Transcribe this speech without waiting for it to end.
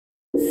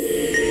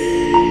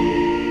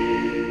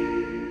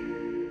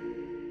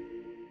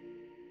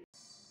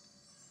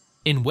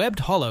In Webbed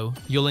Hollow,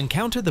 you'll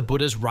encounter the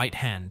Buddha's right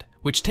hand,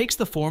 which takes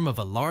the form of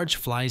a large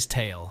fly's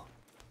tail.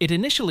 It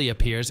initially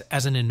appears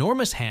as an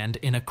enormous hand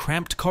in a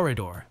cramped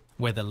corridor,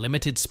 where the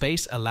limited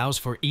space allows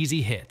for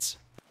easy hits.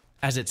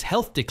 As its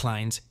health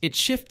declines, it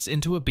shifts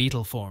into a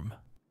beetle form.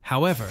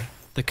 However,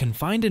 the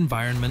confined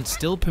environment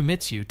still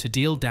permits you to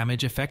deal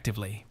damage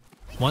effectively.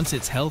 Once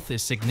its health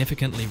is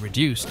significantly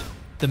reduced,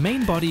 the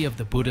main body of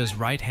the Buddha's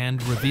right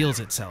hand reveals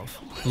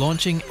itself,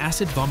 launching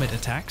acid vomit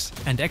attacks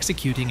and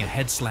executing a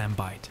head slam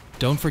bite.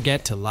 Don't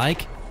forget to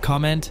like,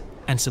 comment,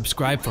 and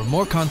subscribe for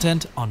more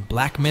content on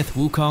Black Myth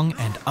WuKong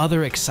and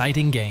other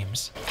exciting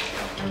games.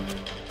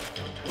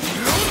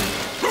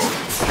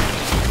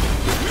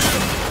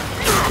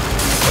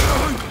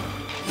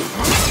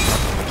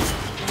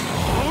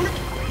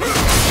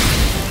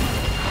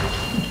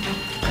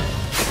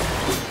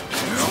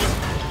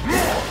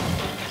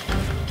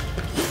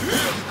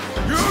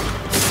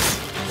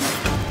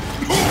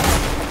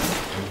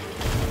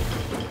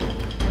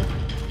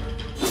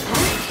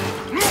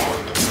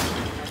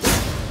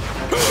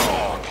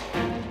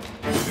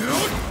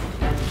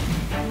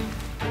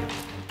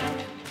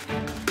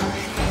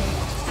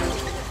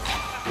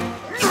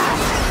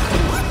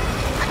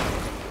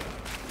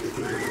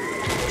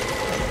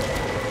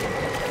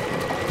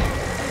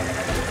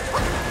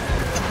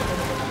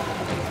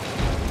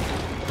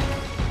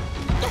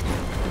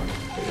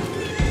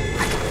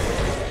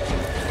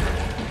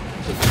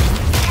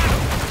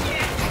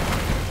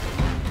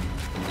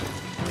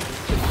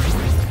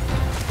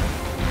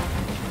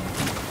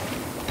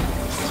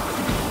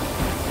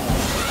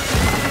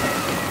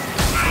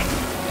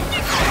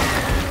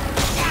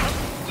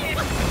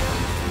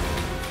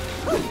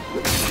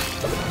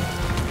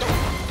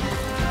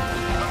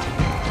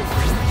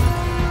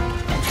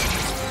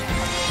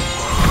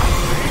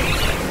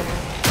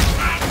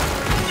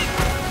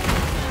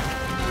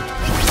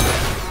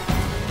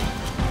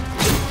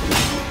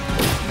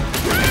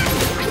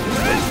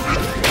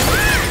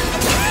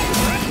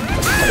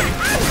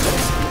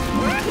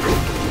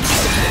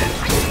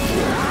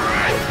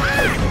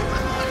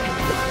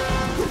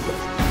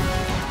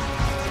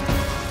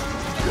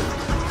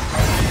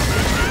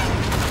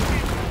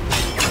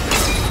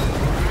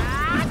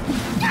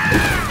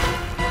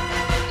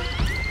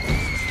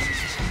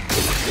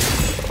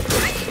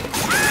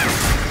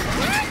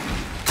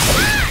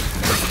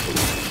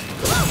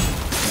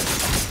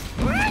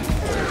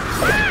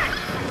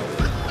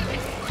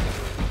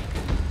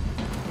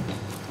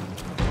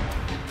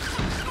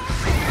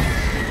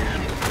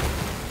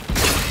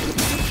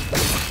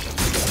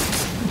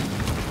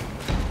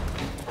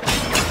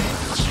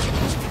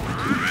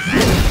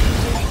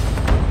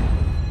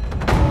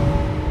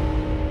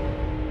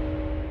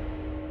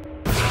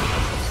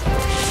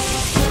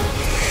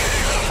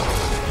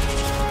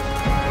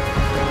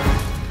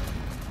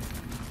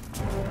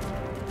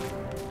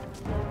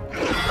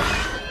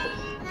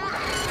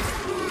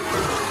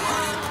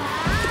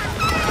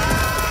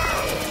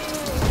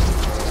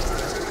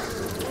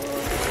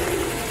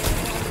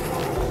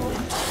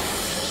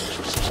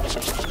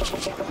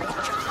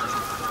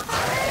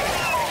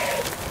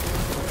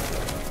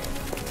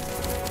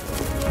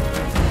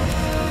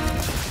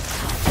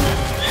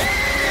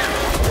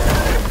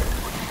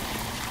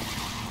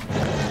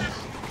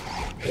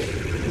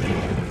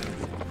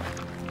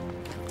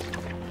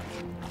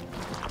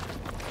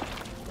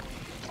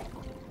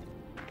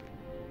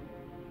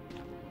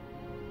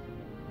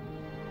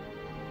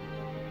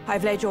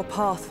 I've laid your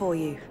path for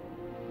you.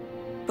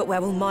 But where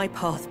will my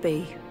path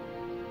be?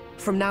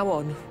 From now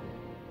on,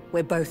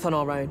 we're both on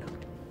our own.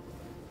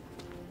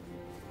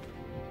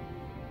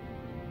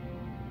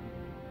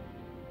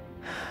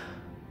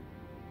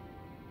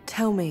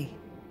 Tell me,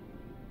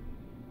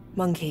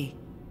 monkey,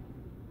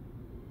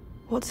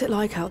 what's it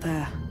like out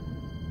there?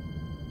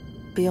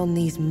 Beyond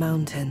these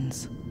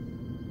mountains?